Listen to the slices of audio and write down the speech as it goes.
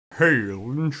Hey,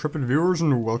 intrepid viewers,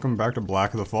 and welcome back to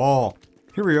Black of the Fall.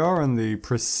 Here we are in the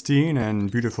pristine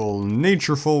and beautiful,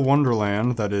 natureful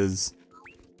wonderland that is...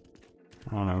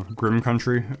 I don't know, Grim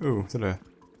Country? Ooh, is that a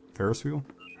Ferris wheel?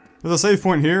 There's a save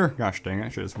point here! Gosh dang it, I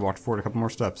should have just walked forward a couple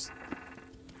more steps.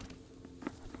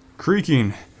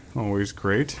 Creaking. Always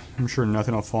great. I'm sure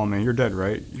nothing will fall me. You're dead,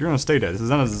 right? You're gonna stay dead. This is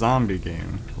not a zombie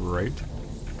game, right?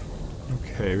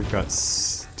 Okay, we've got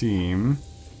steam.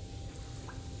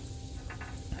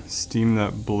 Steam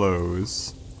that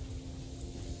blows.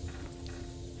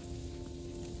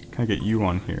 Can I get you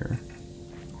on here?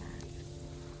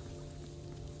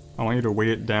 I want you to weigh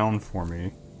it down for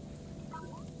me.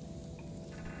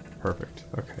 Perfect,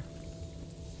 okay.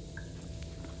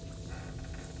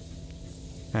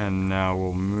 And now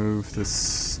we'll move the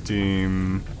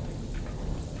steam.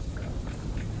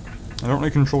 I don't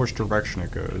really control which direction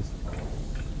it goes.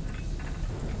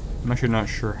 I'm actually not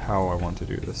sure how I want to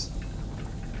do this.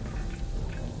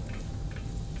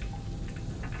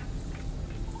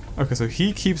 Okay, so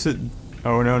he keeps it...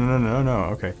 Oh, no,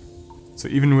 okay. So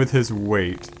even with his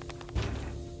weight,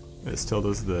 it still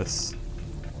does this.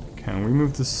 Can we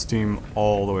move the steam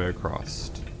all the way across?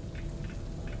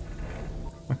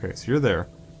 Okay, so you're there.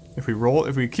 If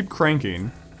we keep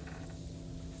cranking,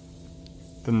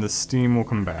 then the steam will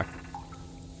come back.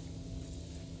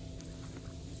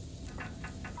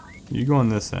 You go on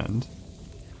this end.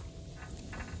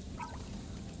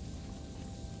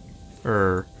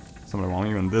 Somebody want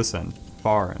you on this end.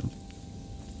 Far end.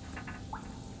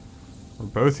 We're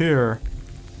both here.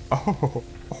 Oh,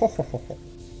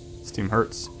 steam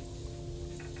hurts.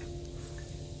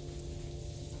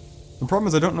 The problem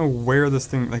is I don't know where this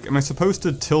thing... Like, am I supposed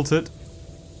to tilt it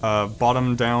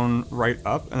bottom down, right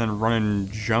up, and then run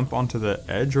and jump onto the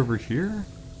edge over here?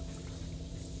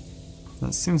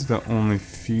 That seems the only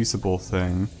feasible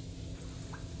thing.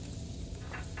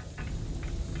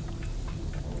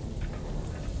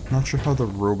 Not sure how the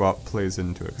robot plays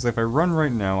into it, because if I run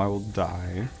right now, I will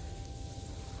die.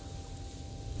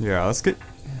 Yeah, let's get...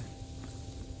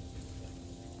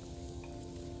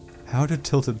 How to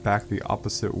tilt it back the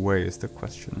opposite way is the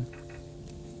question.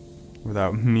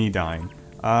 Without me dying.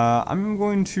 I'm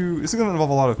going to... This is going to involve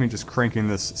a lot of me just cranking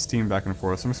this steam back and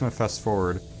forth, so I'm just going to fast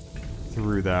forward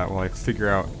through that while I figure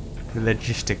out the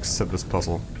logistics of this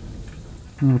puzzle.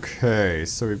 Okay,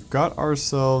 so we've got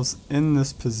ourselves in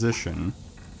this position.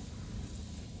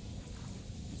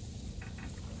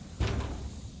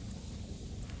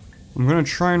 I'm gonna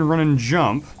try and run and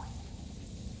jump.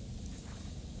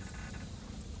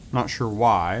 Not sure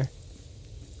why.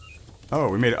 Oh,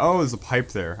 we made it. Oh, there's a pipe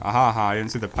there. Aha, I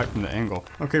didn't see the pipe from the angle.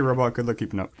 Okay, robot, good luck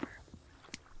keeping up.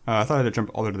 I thought I had to jump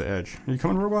all the way to the edge. Are you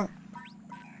coming, robot?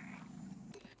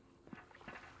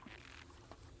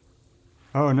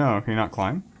 Oh no, can you not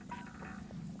climb?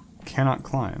 Cannot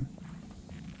climb.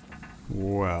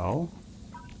 Well...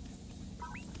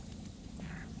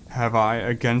 Have I,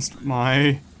 against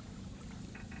my...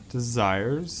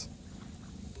 desires?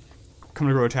 Come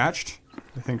to grow attached?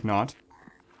 I think not.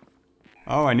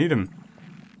 Oh, I need him.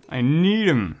 I need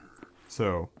him!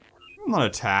 So, I'm not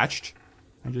attached.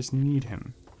 I just need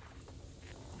him.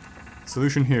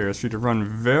 Solution here is for you to run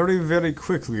very, very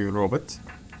quickly, robot.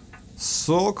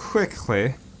 So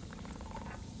quickly.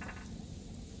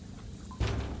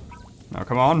 Now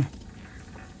come on.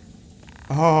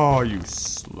 Oh, you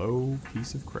slow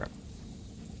piece of crap.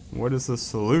 What is the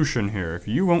solution here? If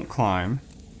you won't climb,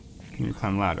 can you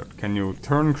climb ladder? Can you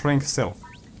turn crank self?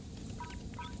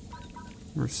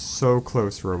 We're so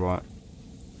close, robot.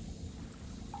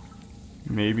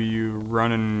 Maybe you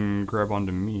run and grab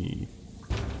onto me.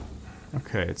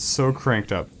 Okay, it's so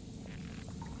cranked up.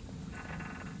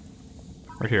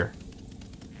 Right here.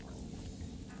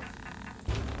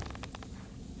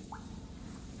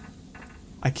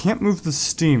 I can't move the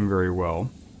steam very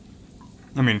well.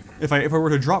 I mean, if I were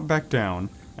to drop back down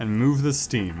and move the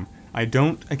steam, I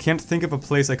can't think of a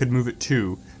place I could move it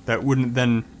to that wouldn't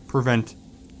then prevent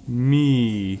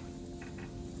me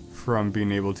from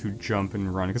being able to jump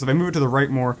and run. Because if I move it to the right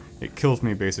more, it kills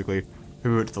me basically. If I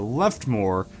move it to the left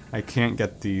more, I can't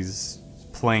get these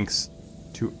planks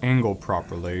to angle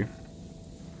properly.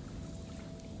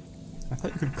 I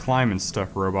thought you could climb and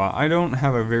stuff, robot. I don't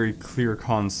have a very clear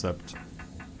concept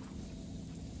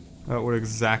about what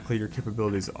exactly your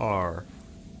capabilities are.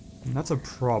 And that's a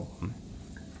problem.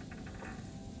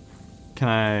 Can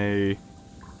I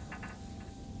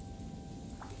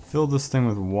fill this thing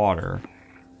with water?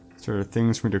 Sort of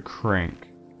things for me to crank.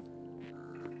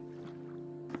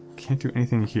 Can't do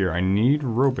anything here. I need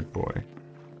Robot Boy.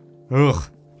 Ugh.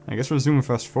 I guess we'll zoom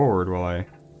fast forward while I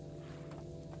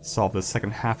solve the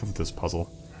second half of this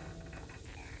puzzle.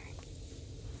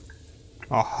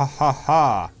 Oh, ha ha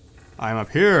ha! I'm up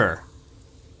here!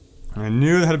 I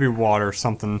knew there had to be water or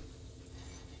something.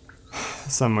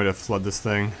 Some way to flood this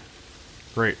thing.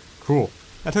 Great. Cool.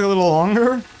 That took a little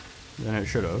longer than it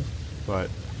should have, but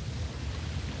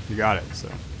you got it, so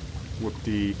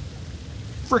whoop-de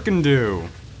frickin' do.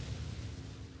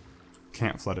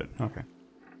 Can't flood it. Okay.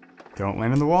 Don't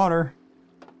land in the water.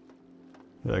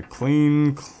 The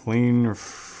clean,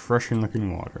 refreshing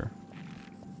looking water.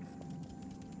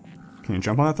 Can you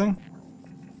jump on that thing?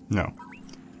 No.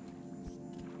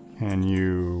 Can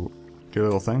you do a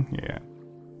little thing? Yeah.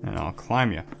 And I'll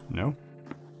climb you. No?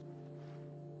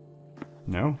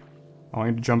 No? I want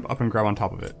you to jump up and grab on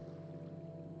top of it.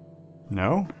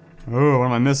 No? Oh, what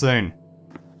am I missing?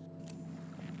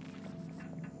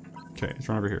 Okay, let's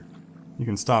run over here. You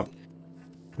can stop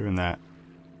doing that.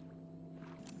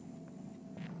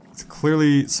 It's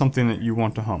clearly something that you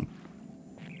want to hump.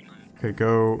 Okay,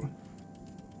 go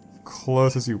as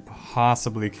close as you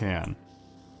possibly can.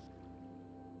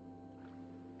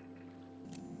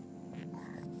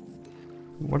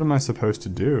 What am I supposed to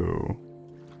do?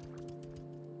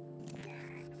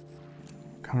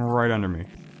 Come right under me.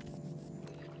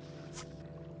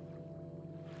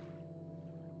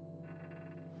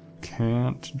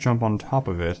 Can't jump on top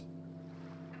of it.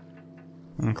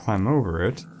 And climb over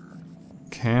it.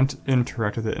 Can't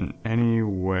interact with it in any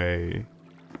way.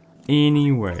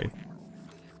 Any way.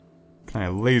 Can I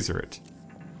laser it?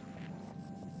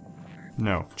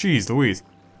 No. Jeez Louise.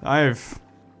 I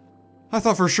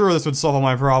thought for sure this would solve all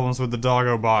my problems with the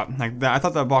doggo bot. Like that, I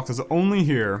thought that box was only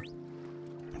here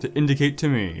to indicate to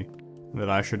me that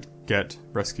I should get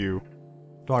rescue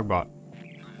dogbot.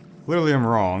 Clearly I'm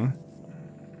wrong.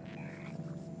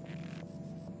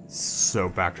 So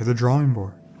back to the drawing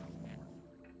board.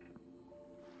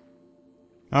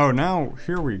 Oh, now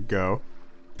here we go.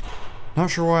 Not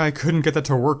sure why I couldn't get that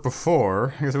to work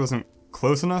before. I guess it wasn't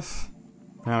close enough.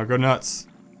 Now go nuts.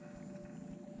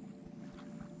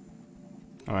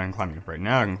 Oh, I can climb it. Right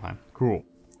now I can climb. Cool.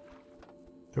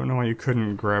 Don't know why you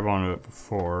couldn't grab onto it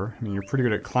before. I mean, you're pretty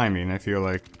good at climbing. I feel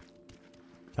like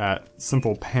that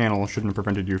simple panel shouldn't have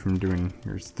prevented you from doing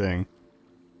your thing.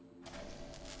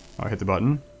 Oh, I hit the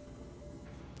button.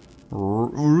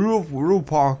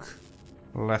 Rupak.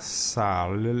 I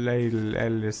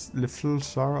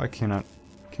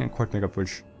can't quite make up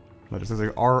which letters. It's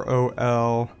like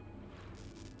R-O-L...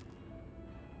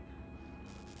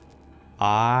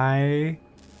 I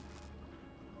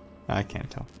can't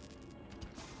tell.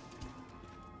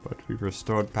 But we've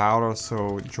restored power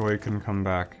so joy can come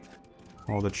back.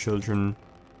 All the children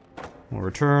will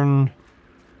return.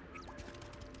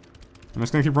 I'm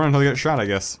just gonna keep running until I get shot, I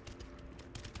guess.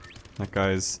 That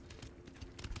guy's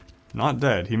not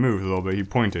dead. He moved a little bit. He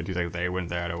pointed. He's like, they went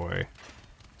that way.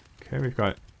 Okay, we've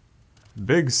got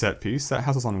big set piece. That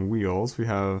house is on wheels. We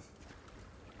have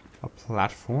a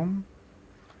platform,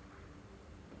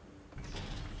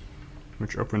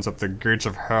 which opens up the gates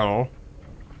of hell.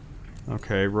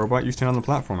 Okay, robot, you stand on the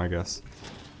platform, I guess.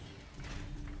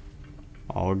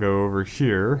 I'll go over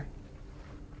here.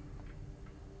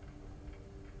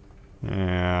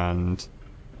 And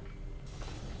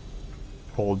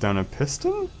hold down a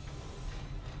piston?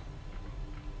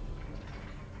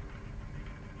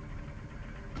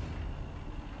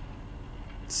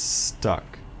 It's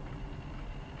stuck.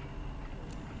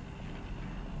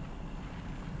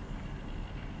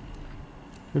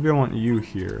 Maybe I want you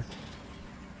here.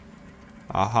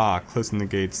 Aha, closing the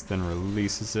gates, then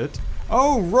releases it.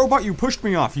 Oh, robot, you pushed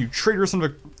me off, you traitor son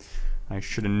of a... I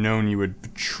should have known you would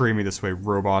betray me this way,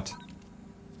 robot.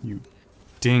 You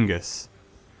dingus.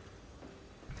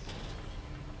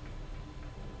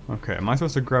 Okay, am I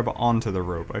supposed to grab onto the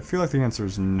rope? I feel like the answer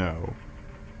is no.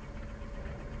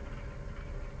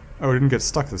 Oh, it didn't get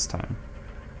stuck this time.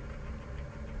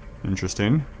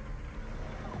 Interesting.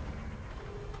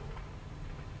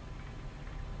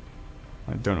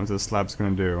 I don't know what this slab's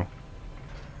gonna do.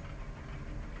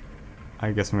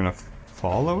 I guess I'm gonna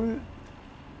follow it?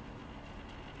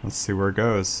 Let's see where it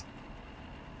goes.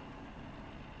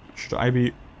 Should I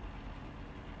be...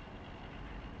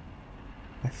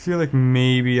 I feel like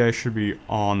maybe I should be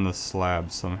on the slab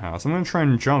somehow. So I'm gonna try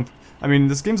and jump. I mean,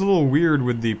 this game's a little weird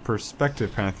with the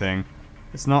perspective kind of thing.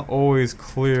 It's not always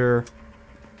clear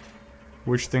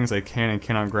which things I can and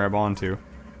cannot grab onto.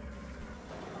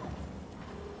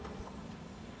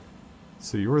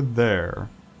 So you're there.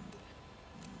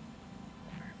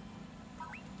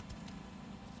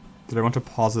 Did I want to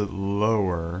pause it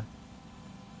lower?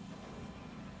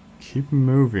 Keep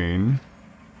moving.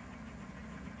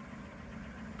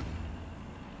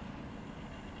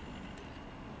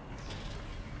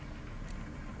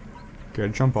 Okay,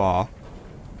 jump off.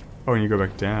 Oh, and you go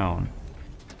back down.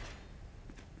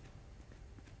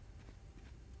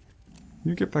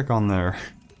 You get back on there.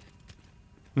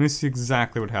 Let me see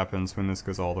exactly what happens when this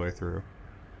goes all the way through.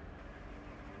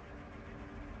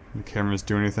 The cameras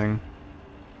do anything?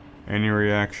 Any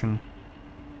reaction?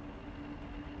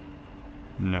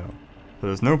 No. So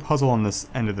there's no puzzle on this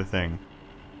end of the thing.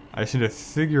 I just need to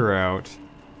figure out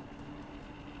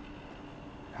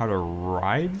how to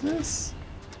ride this?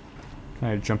 Can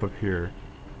I jump up here?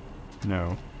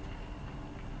 No.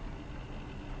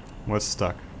 What's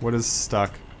stuck? What is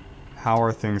stuck? How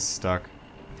are things stuck?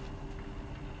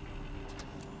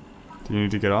 Do you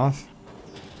need to get off?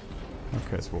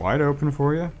 Okay, it's wide open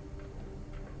for you.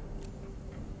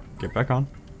 Get back on.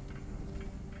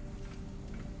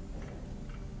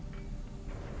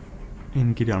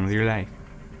 And get on with your life.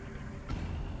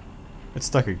 It's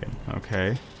stuck again.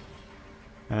 Okay.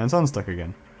 And it's unstuck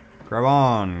again. Grab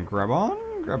on, grab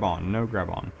on, grab on. No grab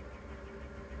on.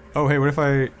 Oh, hey, what if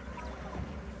I...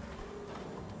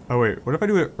 Oh, wait, what if I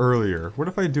do it earlier? What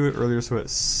if I do it earlier so it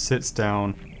sits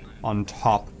down on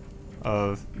top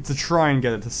of... To try and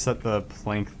get it to set the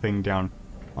plank thing down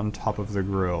on top of the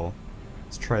grill.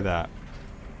 Let's try that.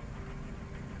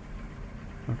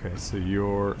 Okay, so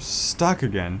you're stuck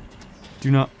again.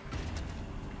 Do not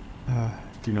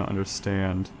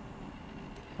understand.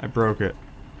 I broke it.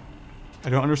 I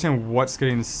don't understand what's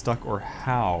getting stuck or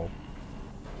how.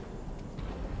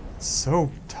 It's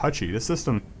so touchy. This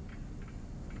system...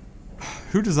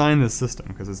 Who designed this system?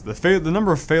 Because the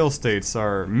number of fail states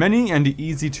are many and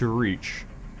easy to reach.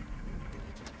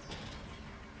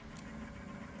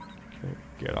 Okay,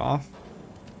 get off.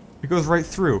 It goes right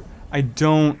through. It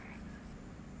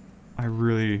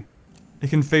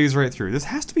can phase right through. This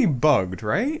has to be bugged,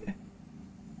 right?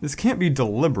 This can't be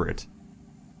deliberate.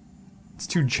 It's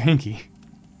too janky.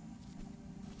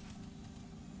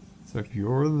 So if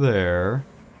you're there,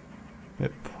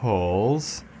 it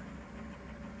pulls.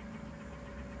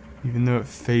 Even though it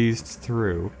phased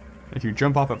through. If you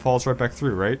jump off, it falls right back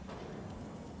through, right?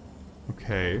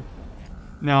 Okay.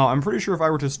 Now, I'm pretty sure if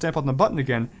I were to stamp on the button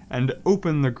again and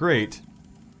open the grate,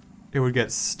 it would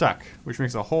get stuck, which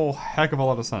makes a whole heck of a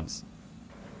lot of sense.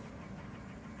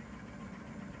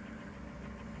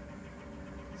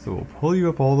 So we'll pull you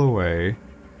up all the way.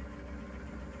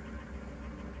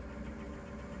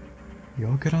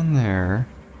 You'll get on there.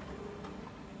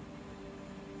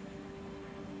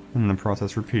 And the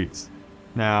process repeats.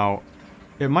 Now,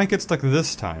 it might get stuck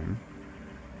this time.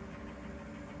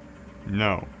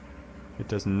 No. It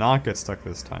does not get stuck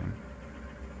this time.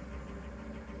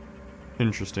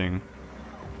 Interesting.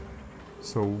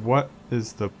 So what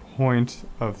is the point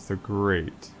of the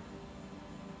grate?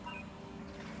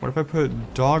 What if I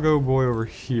put Doggo Boy over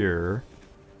here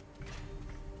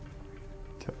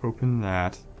to open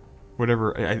that?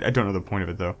 Whatever, I don't know the point of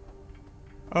it though.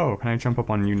 Oh, can I jump up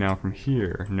on you now from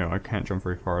here? No, I can't jump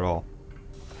very far at all.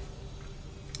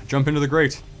 Jump into the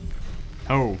grate!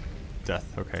 Oh,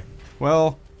 death, okay.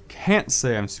 Well, can't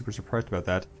say I'm super surprised about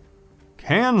that.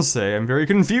 Can say I'm very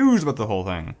confused about the whole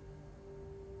thing.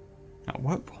 At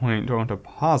what point do I want to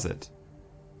pause it?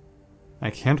 I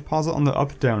can't pause it on the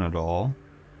up-down at all.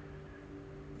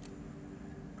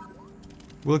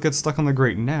 Will it get stuck on the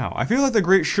grate now? I feel like the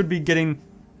grate should be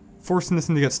forcing this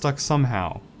thing to get stuck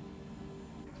somehow.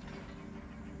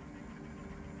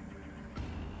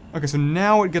 Okay, so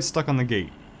now it gets stuck on the gate.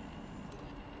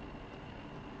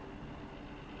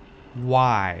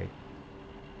 Why?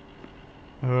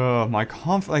 Like,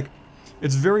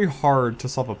 it's very hard to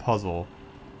solve a puzzle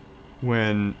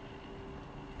when...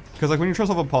 Because, like, when you try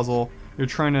to solve a puzzle, you're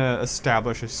trying to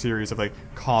establish a series of, like,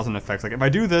 cause and effects. Like, if I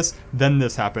do this, then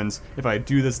this happens. If I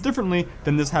do this differently,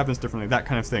 then this happens differently. That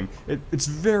kind of thing. It's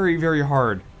very, very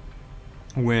hard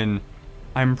when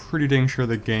I'm pretty dang sure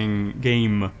the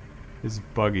game is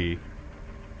buggy.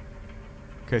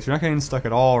 Okay, so you're not getting stuck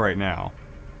at all right now.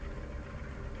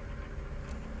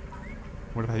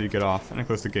 What if I had you get off and I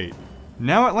close the gate?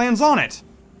 Now it lands on it!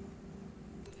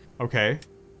 Okay.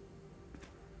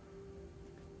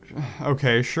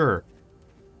 Okay, sure.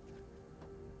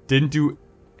 Didn't do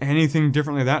anything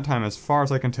differently that time as far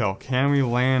as I can tell. Can we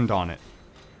land on it?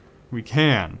 We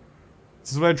can.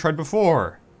 This is what I tried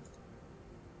before.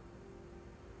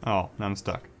 Oh, now I'm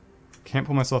stuck. Can't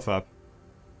pull myself up.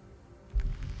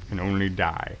 Can only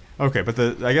die. Okay, but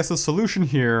I guess the solution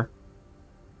here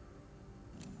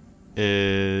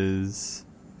is...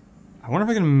 I wonder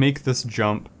if I can make this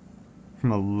jump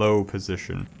from a low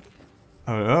position.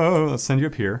 Oh, let's send you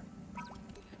up here.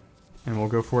 And we'll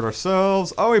go for it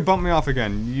ourselves. Oh, he bumped me off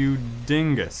again. You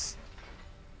dingus.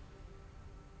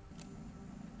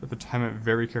 I have to time it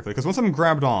very carefully. Because once I'm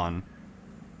grabbed on,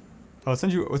 Oh,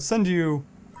 let's send you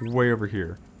way over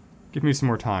here. Give me some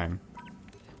more time.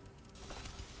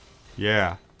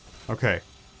 Yeah. Okay.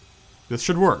 This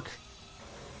should work.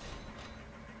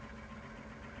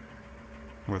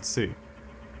 Let's see.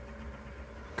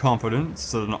 Confidence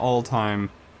is at an all-time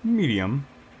medium,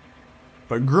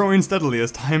 but growing steadily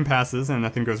as time passes and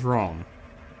nothing goes wrong.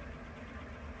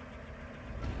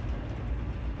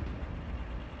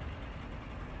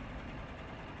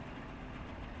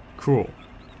 Cool.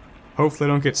 Hopefully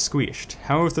I don't get squished.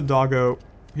 How is the doggo?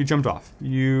 He jumped off.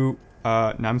 Now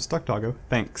I'm stuck, doggo.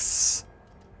 Thanks.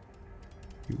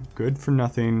 You good for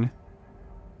nothing.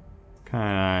 Can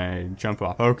I jump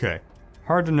off? Okay.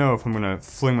 Hard to know if I'm gonna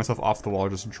fling myself off the wall or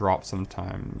just drop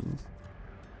sometimes.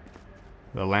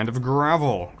 The land of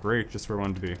gravel. Great, just where I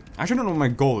wanted to be. I actually don't know what my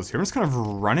goal is here. I'm just kind of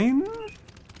running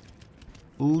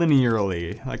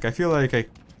linearly. Like, I feel like I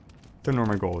don't know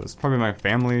where my goal is. Probably my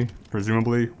family,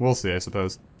 presumably. We'll see, I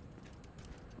suppose.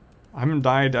 I haven't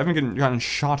died. I haven't gotten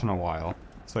shot in a while,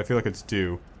 so I feel like it's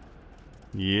due.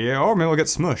 Yeah, or maybe I'll get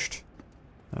smushed.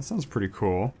 That sounds pretty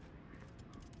cool.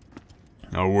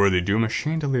 A worthy doom, a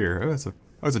chandelier. Oh,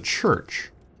 it's a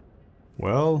church.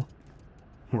 Well,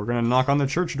 we're gonna knock on the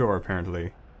church door,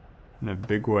 apparently. In a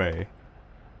big way.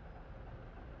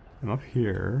 I'm up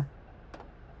here.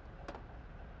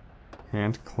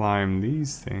 Can't climb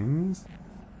these things.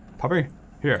 Puppy,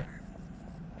 here.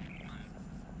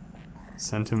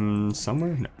 Sent him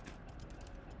somewhere? No.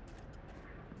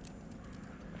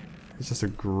 It's just a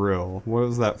grill. What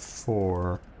was that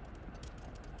for?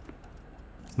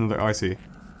 Another. Oh, I see.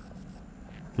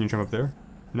 Can you jump up there?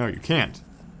 No, you can't.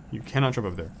 You cannot jump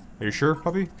up there. Are you sure,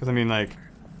 puppy? Because I mean, like,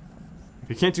 if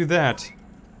you can't do that,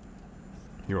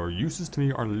 your uses to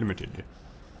me are limited.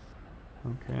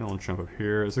 Okay, and I'll jump up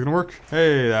here. Is it gonna work?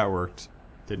 Hey, that worked.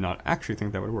 Did not actually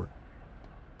think that would work.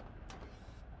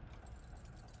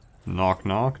 Knock,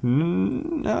 knock.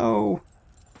 No.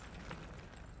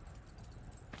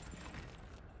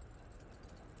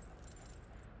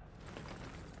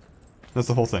 That's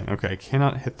the whole thing. Okay, I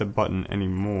cannot hit the button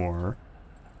anymore.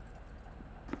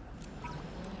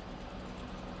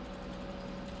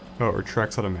 Oh, it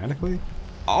retracts automatically?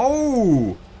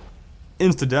 Oh!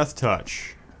 Insta-death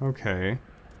touch. Okay.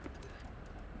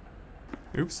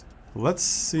 Oops. Let's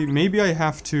see. Maybe I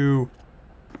have to...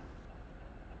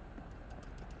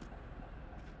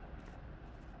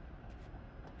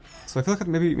 So I feel like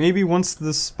maybe once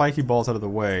the spiky ball's out of the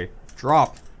way...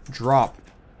 Drop! Drop!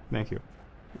 Thank you.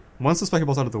 Once the spiky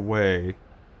ball's out of the way...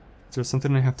 Is there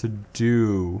something I have to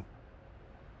do...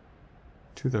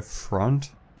 to the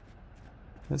front?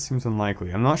 That seems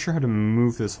unlikely. I'm not sure how to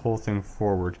move this whole thing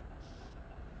forward.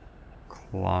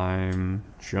 Climb,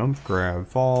 jump, grab,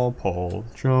 fall, pull,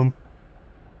 jump.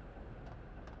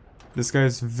 This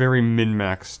guy's very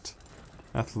min-maxed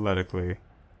athletically.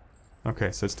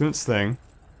 Okay, so it's doing its thing.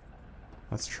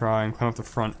 Let's try and climb up the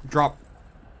front. Drop!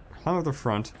 Climb up the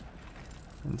front.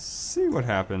 And see what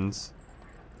happens.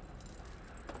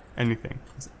 Anything.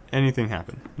 Does anything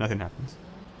happen? Nothing happens.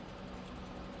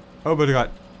 Oh, but it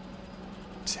got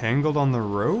tangled on the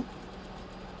rope?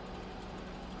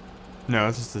 No,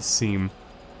 it's just a seam.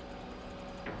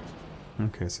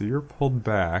 Okay, so you're pulled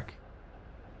back.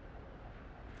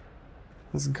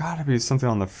 There's gotta be something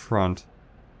on the front.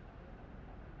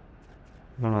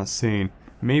 I'm not seeing.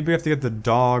 Maybe I have to get the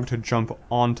dog to jump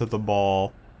onto the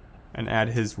ball and add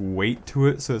his weight to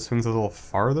it so it swings a little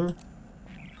farther.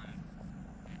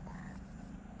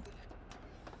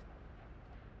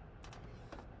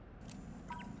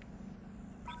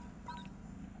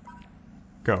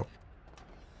 Go.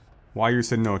 Why you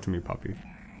said no to me, puppy?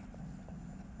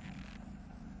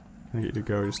 I get you to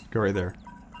go, just go right there.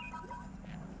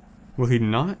 Will he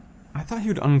not? I thought he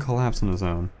would uncollapse on his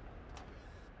own.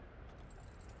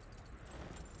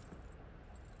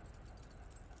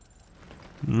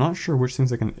 I'm not sure which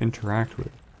things I can interact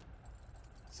with.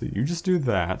 So you just do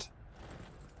that.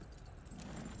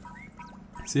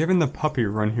 See, having the puppy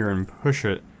run here and push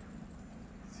it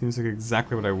seems like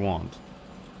exactly what I want.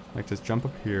 Like, just jump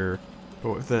up here.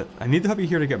 But with the... I need the puppy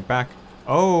here to get back...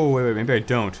 Oh, wait, maybe I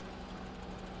don't.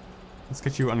 Let's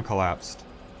get you uncollapsed.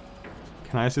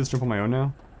 Can I just jump on my own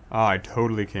now? Ah, I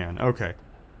totally can. Okay.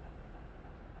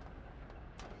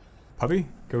 Puppy,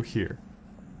 go here.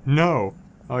 No!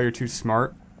 Oh, you're too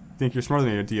smart? Think you're smarter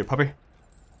than me, do you, puppy?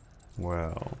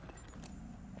 Well...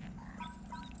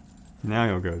 Now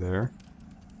you'll go there.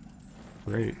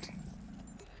 Great.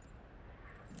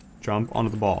 Jump onto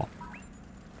the ball.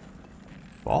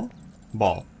 Ball?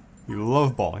 Ball. You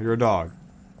love ball. You're a dog.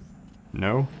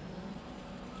 No?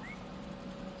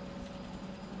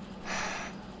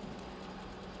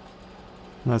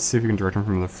 Let's see if we can direct him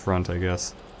from the front, I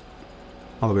guess.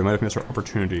 Although we might have missed our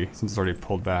opportunity, since it's already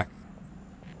pulled back.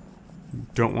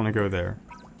 Don't want to go there.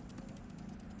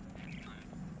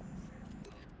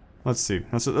 Let's see.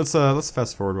 Let's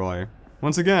fast forward while I...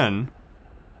 Once again,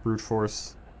 brute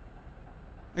force.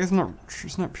 I guess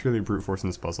it's not purely brute force in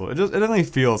this puzzle. It definitely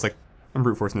feels like I'm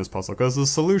brute force in this puzzle, because the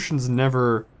solution's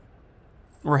never...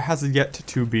 or has yet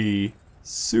to be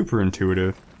super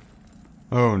intuitive.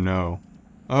 Oh no.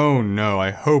 Oh no,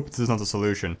 I hope this is not the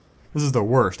solution. This is the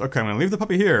worst. Okay, I'm gonna leave the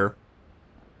puppy here.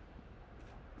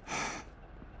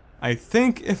 I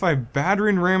think if I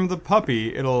battering ram the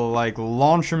puppy, it'll like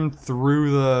launch him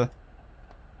through the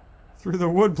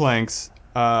wood planks,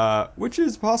 which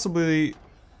is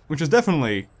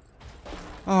definitely,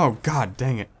 oh god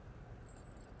dang it.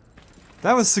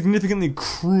 That was significantly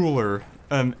crueler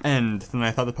end than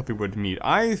I thought the puppy would meet.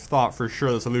 I thought for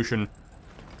sure the solution,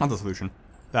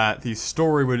 that the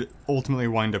story would ultimately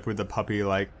wind up with the puppy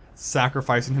like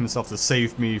sacrificing himself to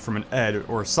save me from an Ed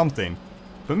or something.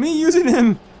 But me using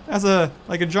him as a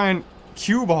giant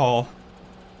cue ball.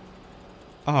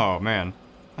 Oh man,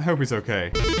 I hope he's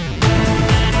okay.